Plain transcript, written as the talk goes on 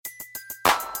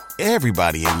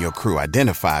Everybody in your crew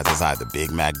identifies as either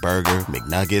Big Mac Burger,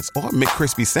 McNuggets, or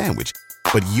McCrispy Sandwich.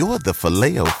 But you're the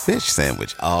Filet-O-Fish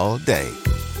Sandwich all day.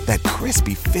 That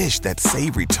crispy fish, that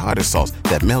savory tartar sauce,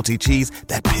 that melty cheese,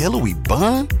 that pillowy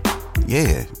bun.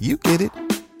 Yeah, you get it.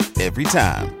 Every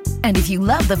time. And if you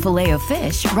love the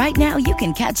Filet-O-Fish, right now you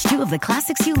can catch two of the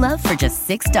classics you love for just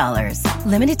 $6.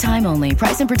 Limited time only.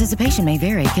 Price and participation may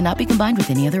vary. Cannot be combined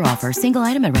with any other offer. Single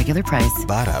item at regular price.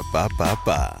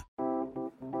 Ba-da-ba-ba-ba.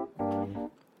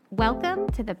 Welcome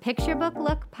to the Picture Book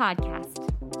Look podcast.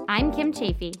 I'm Kim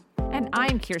Chafee. And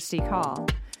I'm Kirsty Call.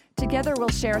 Together we'll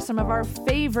share some of our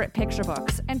favorite picture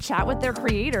books and chat with their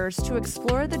creators to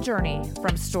explore the journey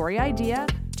from story idea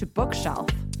to bookshelf.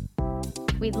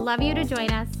 We'd love you to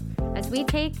join us as we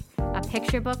take a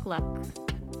picture book look.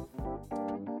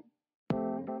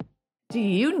 Do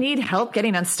you need help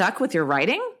getting unstuck with your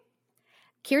writing?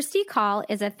 Kirsty Call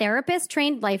is a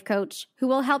therapist-trained life coach who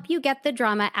will help you get the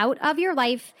drama out of your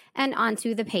life and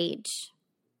onto the page.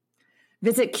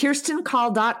 Visit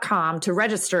KirstenCall.com to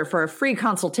register for a free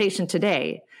consultation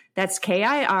today. That's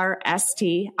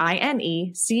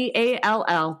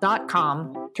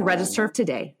KirstineCall.com to register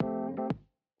today.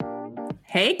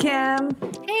 Hey, Kim.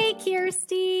 Hey,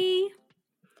 Kirsty.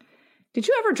 Did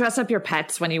you ever dress up your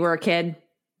pets when you were a kid?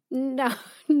 No.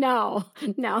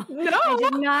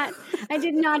 I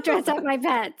did not dress up my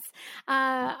pets.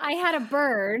 I had a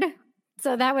bird,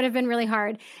 so that would have been really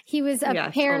hard. He was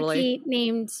a parakeet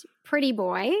named Pretty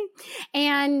Boy,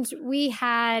 and we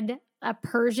had a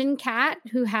Persian cat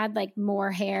who had like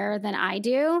more hair than I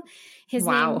do. His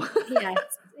name, yes,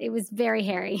 it was very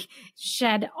hairy,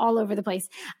 shed all over the place.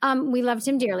 We loved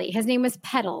him dearly. His name was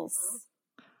Petals.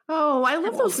 Oh, I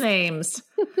love those names.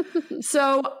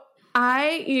 So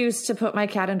I used to put my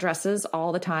cat in dresses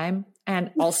all the time, and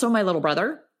also my little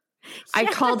brother. I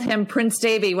called him Prince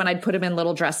Davy when I'd put him in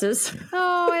little dresses.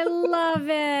 Oh, I love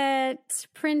it.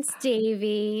 Prince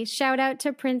Davy. Shout out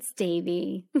to Prince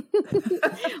Davy.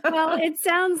 Well, it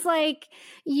sounds like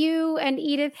you and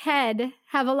Edith Head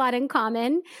have a lot in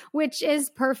common, which is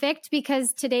perfect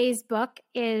because today's book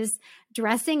is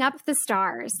Dressing Up the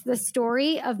Stars, the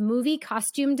story of movie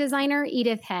costume designer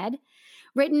Edith Head,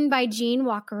 written by Jean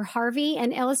Walker Harvey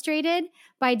and illustrated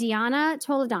by Diana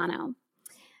Toledano.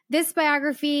 This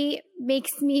biography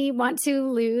makes me want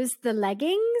to lose the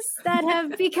leggings that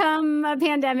have become a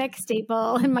pandemic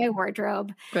staple in my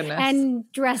wardrobe. Goodness.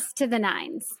 And dress to the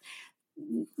nines.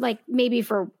 Like maybe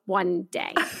for one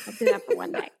day. I'll do that for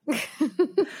one day.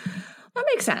 That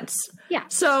makes sense. Yeah.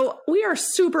 So we are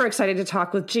super excited to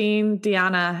talk with Jean,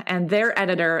 Diana, and their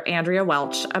editor, Andrea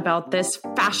Welch, about this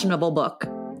fashionable book.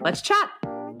 Let's chat.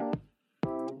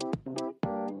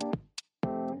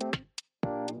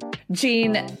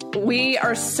 Jean, we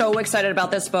are so excited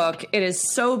about this book. It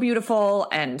is so beautiful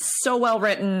and so well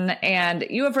written, and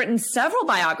you have written several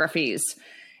biographies,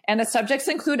 and the subjects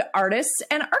include artists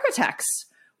and architects.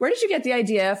 Where did you get the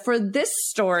idea for this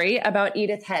story about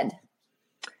Edith Head?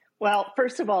 Well,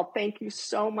 first of all, thank you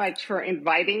so much for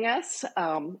inviting us.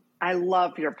 I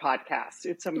love your podcast.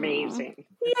 It's amazing.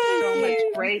 So much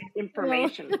great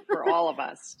information for all of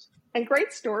us and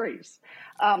great stories.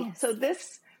 So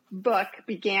this book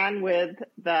began with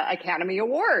the Academy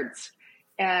Awards.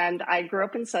 And I grew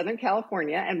up in Southern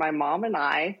California, and my mom and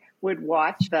I would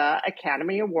watch the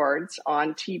Academy Awards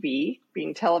on TV,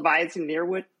 being televised in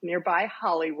nearby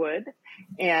Hollywood.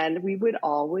 And we would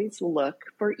always look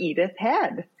for Edith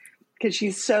Head because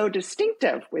she's so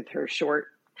distinctive with her short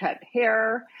cut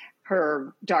hair,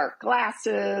 her dark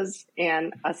glasses,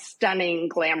 and a stunning,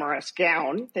 glamorous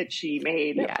gown that she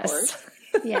made, of course.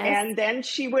 Yes. And then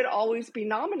she would always be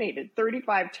nominated.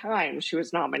 35 times she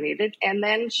was nominated. And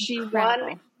then she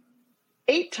won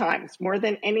 8 times, more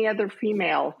than any other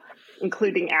female,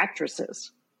 including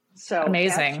actresses. So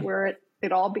amazing. That's where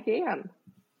it all began.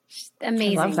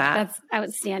 Amazing. I love that. That's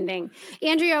outstanding.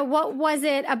 Andrea, what was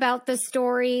it about the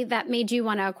story that made you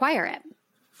want to acquire it?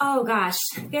 Oh gosh,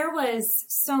 there was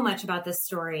so much about this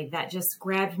story that just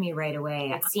grabbed me right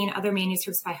away. I'd seen other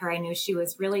manuscripts by her. I knew she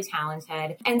was really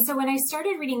talented. And so when I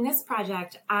started reading this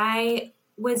project, I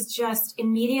was just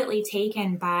immediately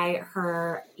taken by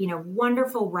her,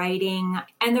 wonderful writing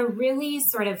and the really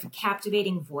sort of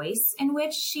captivating voice in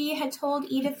which she had told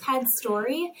Edith Head's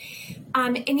story.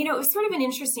 And it was sort of an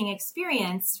interesting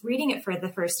experience reading it for the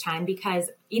first time because,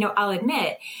 I'll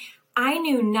admit, I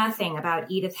knew nothing about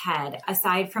Edith Head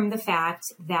aside from the fact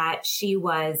that she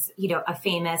was, a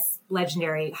famous,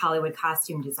 legendary Hollywood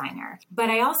costume designer. But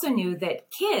I also knew that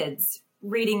kids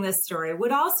reading this story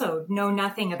would also know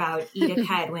nothing about Edith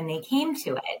Head when they came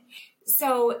to it.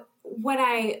 So what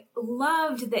I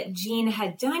loved that Jean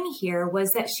had done here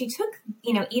was that she took,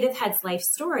 Edith Head's life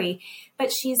story,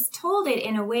 but she's told it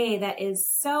in a way that is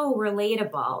so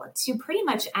relatable to pretty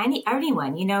much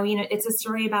anyone. It's a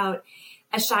story about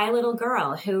a shy little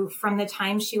girl who, from the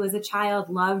time she was a child,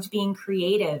 loved being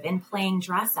creative and playing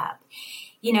dress up.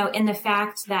 In the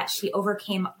fact that she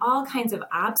overcame all kinds of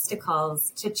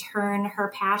obstacles to turn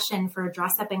her passion for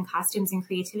dress up and costumes and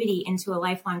creativity into a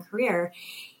lifelong career.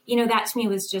 That to me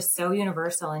was just so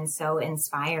universal and so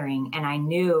inspiring. And I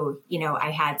knew,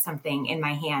 I had something in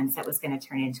my hands that was going to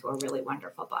turn into a really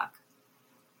wonderful book.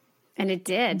 And it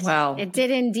did. Wow. It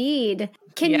did indeed.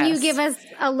 Can you give us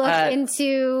a look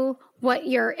into what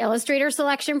your illustrator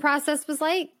selection process was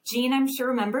like? Jean, I'm sure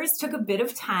remembers, took a bit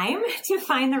of time to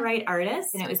find the right artist.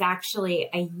 And it was actually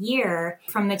a year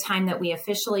from the time that we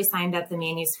officially signed up the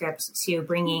manuscript to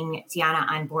bringing Deanna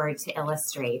on board to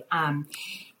illustrate.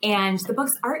 And the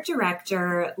book's art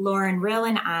director, Lauren Rill,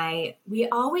 and I, we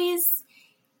always,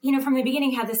 from the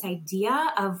beginning had this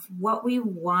idea of what we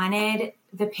wanted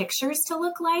the pictures to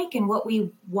look like and what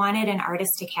we wanted an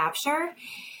artist to capture.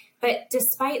 But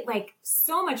despite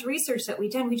so much research that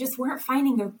we'd done, we just weren't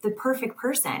finding the perfect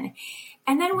person.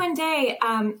 And then one day,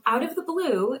 out of the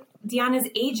blue, Deanna's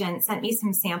agent sent me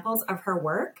some samples of her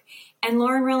work. And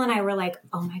Lauren Rill and I were like,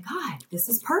 oh my God, this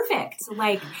is perfect.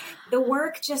 The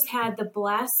work just had the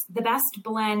best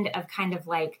blend of kind of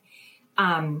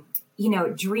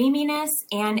dreaminess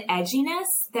and edginess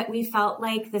that we felt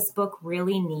like this book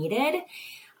really needed.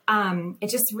 It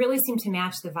just really seemed to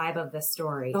match the vibe of the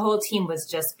story. The whole team was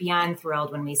just beyond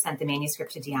thrilled when we sent the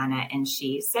manuscript to Deanna, and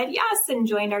she said yes and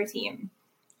joined our team.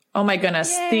 Oh my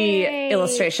goodness. Yay. The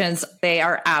illustrations, they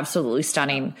are absolutely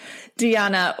stunning.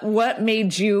 Deanna, what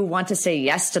made you want to say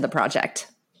yes to the project?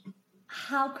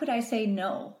 How could I say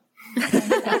no? That's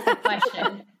the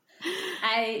question.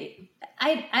 I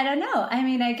don't know. I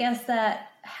mean, I guess that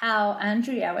how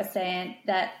Andrea was saying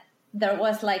that there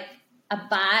was a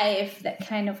vibe that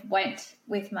kind of went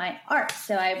with my art.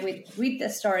 So I would read the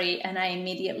story and I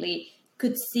immediately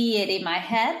could see it in my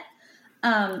head.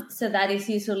 So that is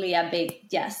usually a big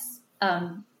yes.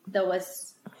 There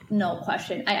was no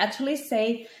question. I actually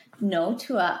say no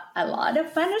to a lot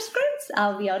of manuscripts,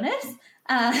 I'll be honest.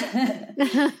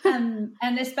 And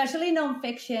especially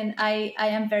nonfiction, I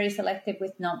am very selective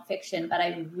with nonfiction, but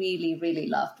I really, really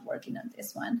loved working on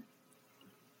this one.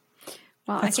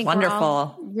 Well, That's I think wonderful. We're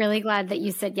all really glad that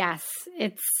you said yes.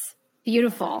 It's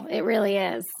beautiful. It really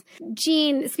is.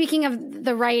 Jean, speaking of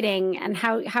the writing and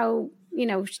how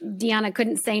Deanna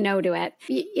couldn't say no to it,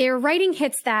 your writing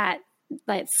hits that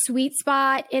sweet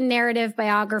spot in narrative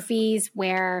biographies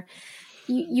where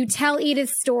you tell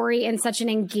Edith's story in such an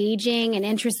engaging and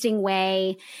interesting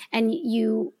way,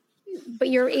 but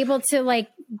you're able to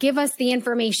give us the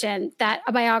information that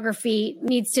a biography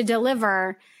needs to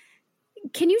deliver.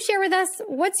 Can you share with us,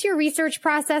 what's your research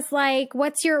process like?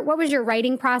 What was your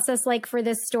writing process like for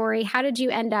this story? How did you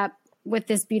end up with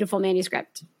this beautiful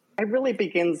manuscript? It really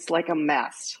begins like a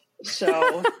mess.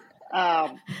 So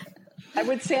I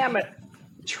would say I'm a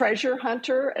treasure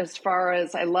hunter as far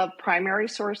as I love primary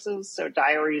sources. So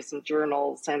diaries and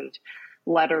journals and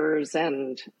letters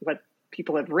and what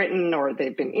people have written or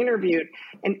they've been interviewed.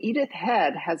 And Edith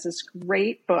Head has this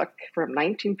great book from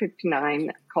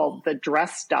 1959 called The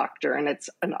Dress Doctor, and it's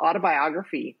an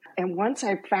autobiography. And once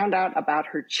I found out about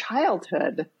her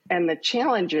childhood and the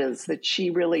challenges that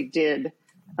she really did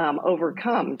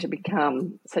overcome to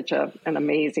become such an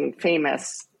amazing,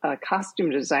 famous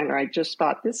costume designer, I just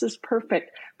thought, this is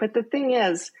perfect. But the thing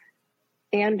is,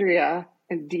 Andrea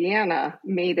and Deanna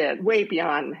made it way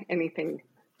beyond anything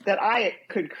that I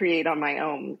could create on my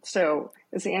own. So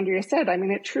as Andrea said, I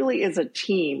mean, it truly is a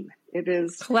team. It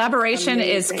is collaboration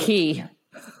amazing. is key.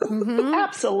 Mm-hmm.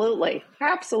 Absolutely.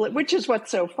 Which is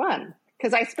what's so fun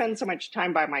because I spend so much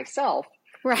time by myself,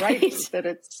 right? That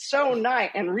it's so nice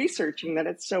and researching that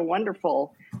it's so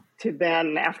wonderful to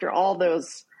then after all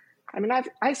those, I mean,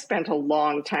 I spent a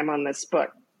long time on this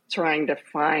book trying to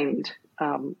find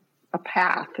a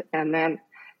path. And then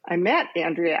I met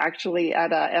Andrea actually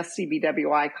at a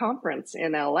SCBWI conference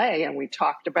in LA and we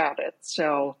talked about it.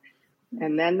 So,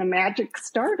 and then the magic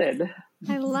started.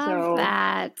 I love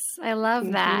that. I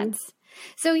love that.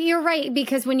 So you're right,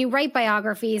 because when you write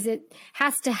biographies, it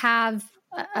has to have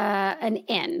an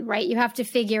end, right? You have to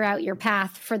figure out your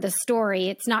path for the story.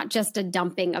 It's not just a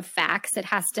dumping of facts. It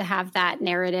has to have that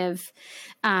narrative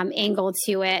angle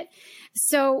to it.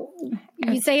 So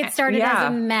you say it started as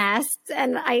a mess,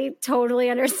 and I totally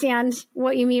understand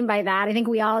what you mean by that. I think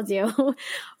we all do.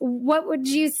 What would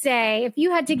you say if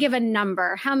you had to give a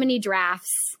number? How many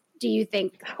drafts do you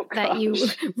think that you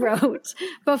wrote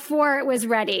before it was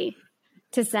ready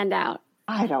to send out?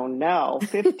 I don't know,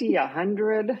 50,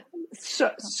 100,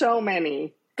 so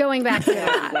many. Going back to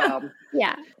that.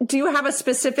 Yeah. Do you have a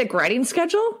specific writing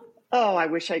schedule? Oh, I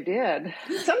wish I did.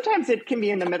 Sometimes it can be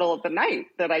in the middle of the night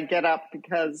that I get up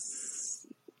because,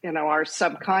 our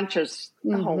subconscious,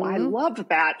 oh, I love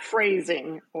that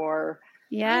phrasing, or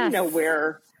I know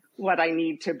what I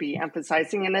need to be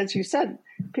emphasizing. And as you said,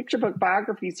 picture book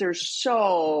biographies, there's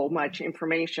so much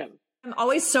information. I'm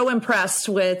always so impressed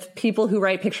with people who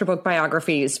write picture book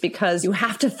biographies because you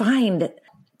have to find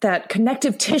that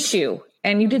connective tissue.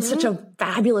 And you did such a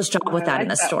fabulous job with that in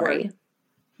the story. Word.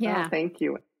 Yeah. Oh, thank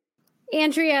you.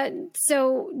 Andrea,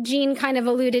 so Jean kind of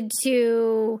alluded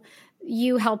to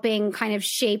you helping kind of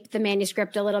shape the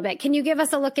manuscript a little bit. Can you give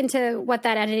us a look into what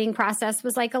that editing process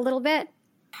was like a little bit?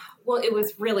 Well, it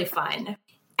was really fun.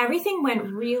 Everything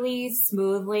went really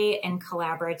smoothly and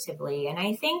collaboratively. And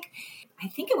I think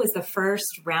it was the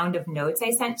first round of notes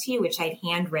I sent to you, which I'd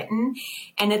handwritten.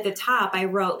 And at the top, I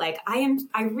wrote, I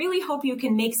really hope you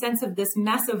can make sense of this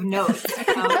mess of notes.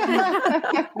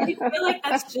 I feel like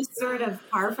that's just sort of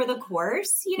par for the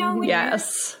course, when you're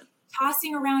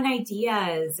tossing around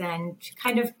ideas and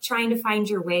kind of trying to find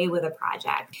your way with a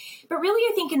project. But really,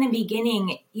 I think in the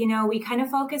beginning, we kind of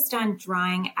focused on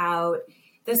drawing out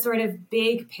the sort of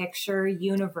big picture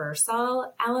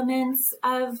universal elements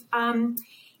of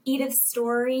Edith's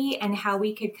story and how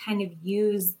we could kind of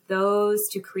use those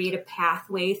to create a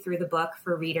pathway through the book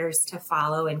for readers to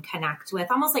follow and connect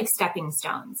with, almost like stepping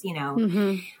stones,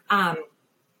 And,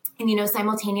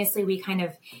 simultaneously we kind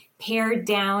of pared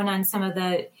down on some of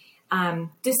the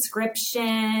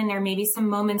description or maybe some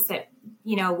moments that,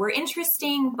 were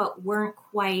interesting, but weren't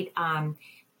quite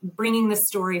bringing the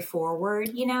story forward,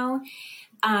 So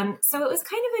it was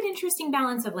kind of an interesting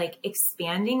balance of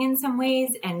expanding in some ways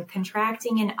and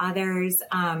contracting in others.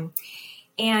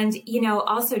 And,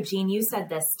 also, Jean, you said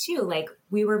this too,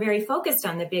 we were very focused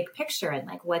on the big picture and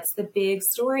what's the big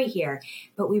story here?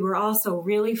 But we were also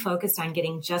really focused on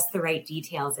getting just the right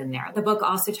details in there. The book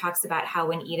also talks about how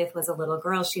when Edith was a little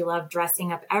girl, she loved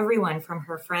dressing up everyone from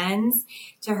her friends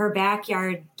to her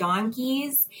backyard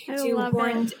donkeys to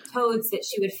horned toads that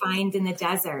she would find in the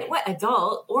desert. What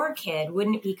adult or kid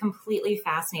wouldn't be completely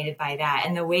fascinated by that?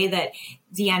 And the way that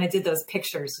Deanna did those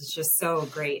pictures is just so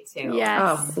great too. Yes.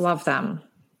 Oh, love them.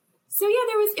 So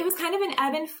it was kind of an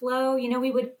ebb and flow.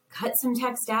 We would cut some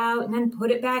text out and then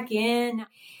put it back in.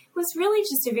 It was really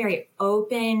just a very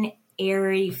open,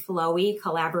 airy, flowy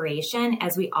collaboration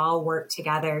as we all worked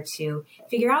together to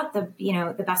figure out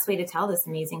the best way to tell this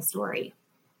amazing story.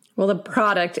 Well, the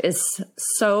product is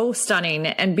so stunning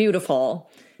and beautiful.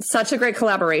 Such a great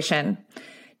collaboration.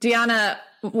 Deanna,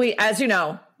 as you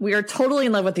know, we are totally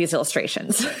in love with these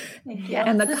illustrations. Yes.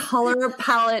 And the color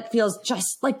palette feels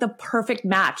just like the perfect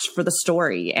match for the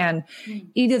story. And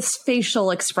Edith's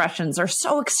facial expressions are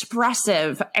so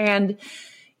expressive. And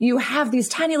you have these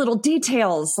tiny little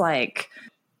details like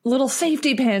little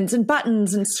safety pins and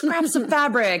buttons and scraps of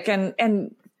fabric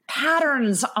and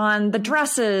patterns on the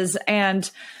dresses. And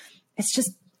it's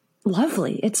just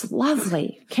lovely. It's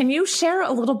lovely. Can you share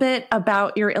a little bit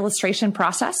about your illustration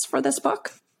process for this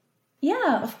book?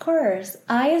 Yeah, of course.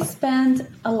 I spend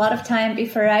a lot of time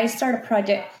before I start a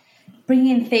project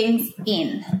bringing things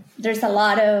in. There's a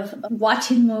lot of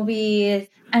watching movies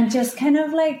and just kind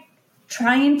of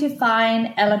trying to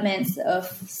find elements of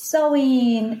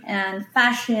sewing and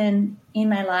fashion in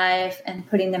my life and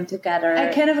putting them together.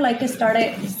 I kind of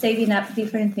started saving up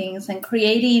different things and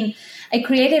I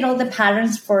created all the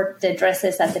patterns for the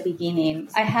dresses at the beginning.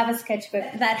 I have a sketchbook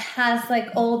that has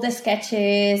all the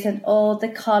sketches and all the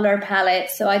color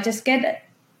palettes. So I just get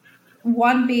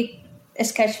one big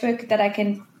sketchbook that I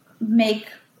can make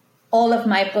all of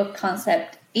my book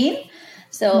concept in.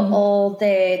 So all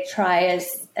the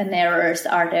trials and errors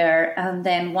are there. And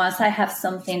then once I have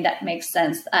something that makes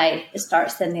sense, I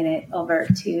start sending it over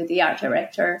to the art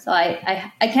director. So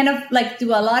I kind of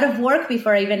do a lot of work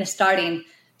before even starting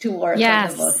to work on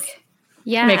the book.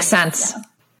 Yeah. Makes sense. Yeah.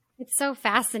 It's so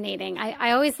fascinating.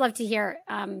 I always love to hear,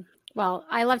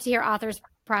 I love to hear authors'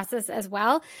 process as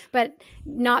well, but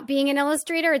not being an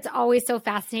illustrator, it's always so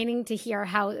fascinating to hear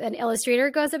how an illustrator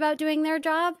goes about doing their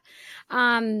job.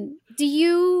 Do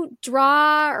you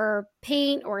draw or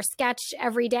paint or sketch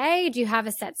every day? Do you have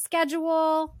a set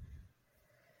schedule?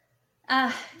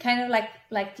 Kind of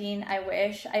like Jean, I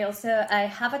wish. I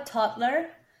have a toddler.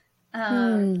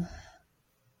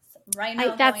 Right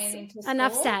now, that's going into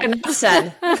enough school. said. Enough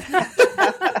said.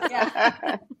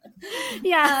 Yeah.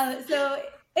 Yeah. So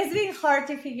it's been hard hard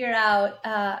to figure out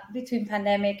between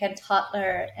pandemic and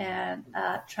toddler and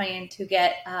trying to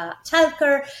get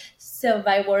childcare. So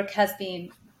my work has been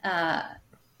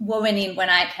woven in when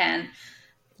I can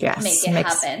make it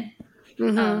happen.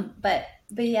 Mm-hmm. But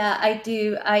yeah, I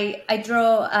do. I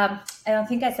draw. I don't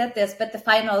think I said this, but the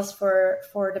finals for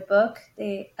the book,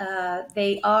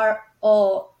 they are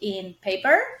all in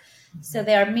paper. So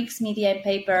they are mixed media in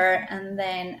paper, and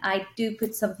then I do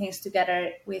put some things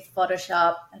together with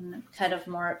Photoshop and kind of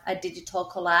more a digital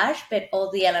collage, but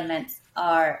all the elements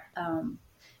are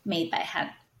made by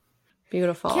hand.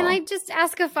 Beautiful. Can I just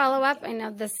ask a follow-up? I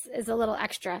know this is a little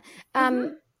extra.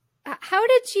 How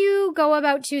did you go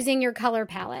about choosing your color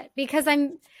palette? Because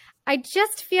I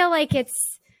just feel like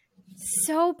it's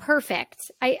so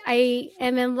perfect. I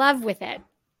am in love with it.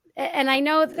 And I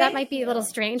know that might be a little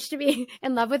strange to be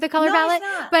in love with the color palette,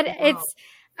 but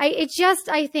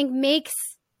I think makes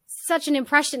such an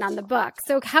impression on the book.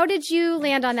 So how did you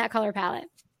land on that color palette?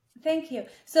 Thank you.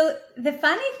 So the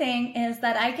funny thing is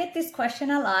that I get this question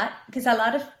a lot because a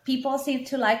lot of people seem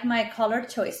to like my color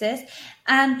choices.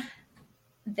 And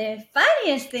the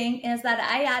funniest thing is that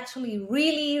I actually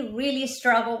really, really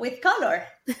struggle with color,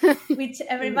 which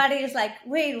everybody is like,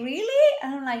 wait, really?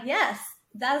 And I'm like, yes.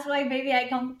 That's why maybe I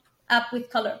come up with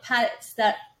color palettes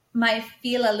that might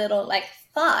feel a little like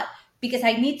thought, because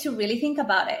I need to really think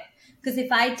about it. Because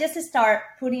if I just start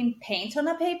putting paint on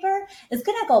a paper, it's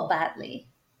going to go badly.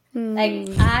 Like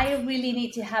I really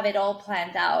need to have it all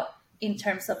planned out in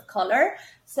terms of color.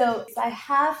 So I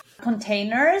have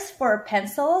containers for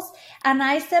pencils and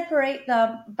I separate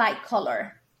them by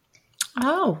color.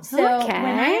 Oh, so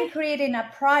when I'm creating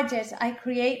a project, I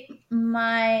create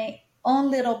my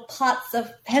own little pots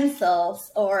of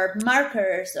pencils or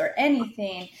markers or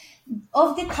anything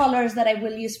of the colors that I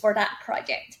will use for that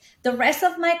project. The rest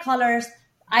of my colors,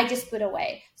 I just put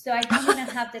away. So I don't even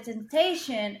have the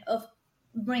temptation of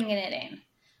bringing it in.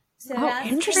 So that's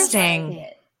interesting.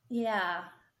 Yeah.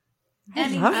 I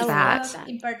love that.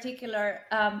 In particular,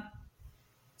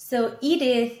 so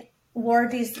Edith wore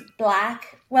this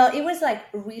black, well, it was like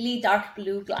really dark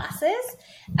blue glasses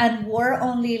and wore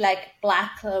only like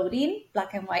black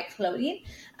and white clothing.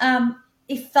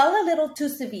 It felt a little too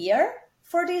severe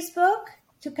for this book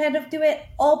to kind of do it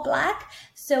all black.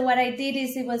 So what I did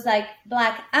is it was like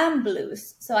black and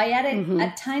blues. So I added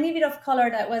a tiny bit of color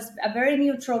that was a very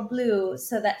neutral blue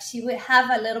so that she would have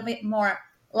a little bit more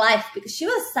life, because she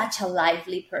was such a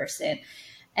lively person.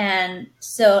 And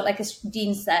so, like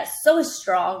Jean says, so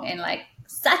strong and like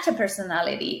such a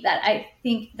personality that I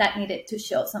think that needed to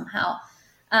show somehow.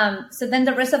 So then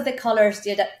the rest of the colors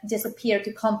did disappear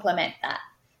to complement that.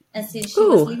 And since she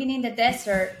was living in the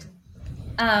desert,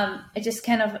 I just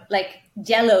kind of like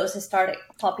yellows started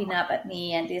popping up at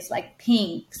me and these like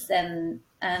pinks. And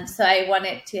so I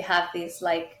wanted to have this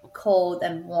like cold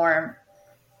and warm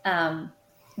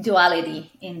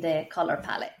duality in the color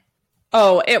palette.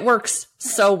 Oh, it works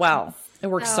so well. It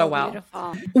works so well.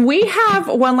 Beautiful. We have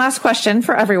one last question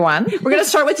for everyone. We're going to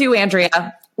start with you,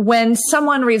 Andrea. When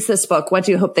someone reads this book, what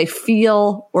do you hope they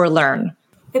feel or learn?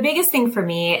 The biggest thing for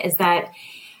me is that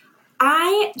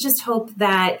I just hope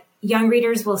that young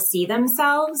readers will see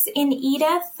themselves in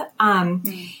Edith. And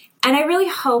I really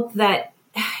hope that,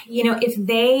 you know, if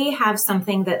they have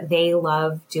something that they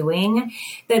love doing,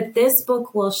 that this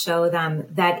book will show them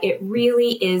that it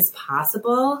really is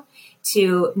possible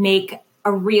to make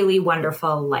a really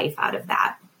wonderful life out of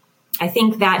that. I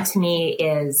think that to me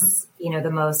is, you know,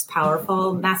 the most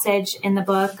powerful message in the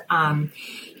book,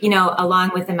 you know,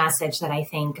 along with the message that I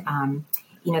think,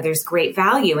 you know, there's great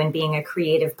value in being a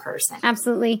creative person.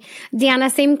 Absolutely.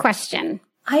 Deanna, same question.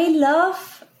 I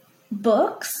love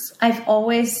books. I've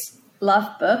always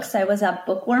loved books. I was a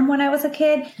bookworm when I was a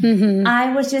kid.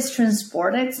 I was just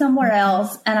transported somewhere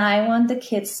else. And I want the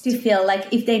kids to feel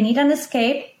like if they need an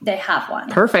escape, they have one.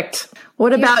 Perfect.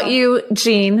 What about you,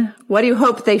 Jean? What do you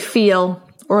hope they feel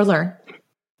or learn?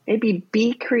 Maybe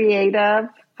be creative,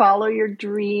 follow your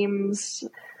dreams,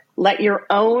 let your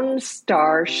own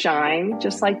star shine,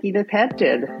 just like Edith Head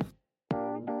did.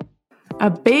 A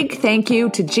big thank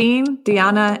you to Jean,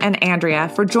 Deanna, and Andrea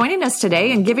for joining us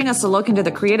today and giving us a look into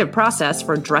the creative process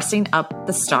for dressing up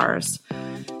the stars.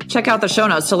 Check out the show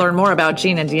notes to learn more about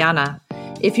Jean and Deanna.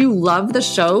 If you love the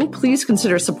show, please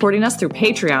consider supporting us through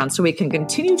Patreon so we can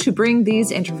continue to bring these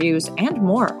interviews and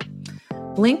more.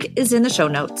 Link is in the show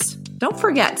notes. Don't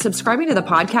forget, subscribing to the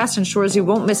podcast ensures you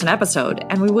won't miss an episode,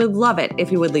 and we would love it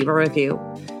if you would leave a review.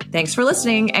 Thanks for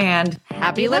listening, and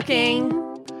happy looking!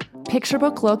 Picture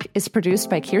Book Look is produced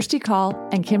by Kirsty Call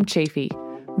and Kim Chafee.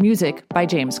 Music by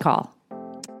James Call.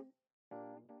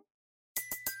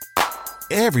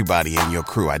 Everybody in your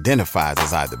crew identifies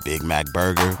as either Big Mac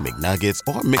Burger, McNuggets,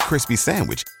 or McCrispy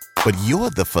Sandwich. But you're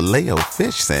the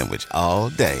Filet-O-Fish Sandwich all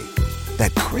day.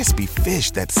 That crispy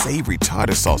fish, that savory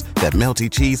tartar sauce, that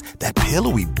melty cheese, that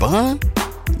pillowy bun.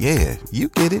 Yeah, you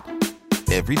get it.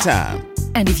 Every time.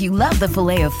 And if you love the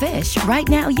Filet-O-Fish, right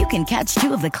now you can catch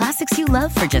 2 of the classics you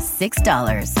love for just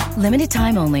 $6. Limited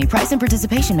time only. Price and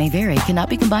participation may vary. Cannot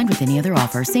be combined with any other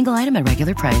offer. Single item at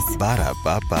regular price.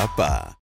 Ba-da-ba-ba-ba.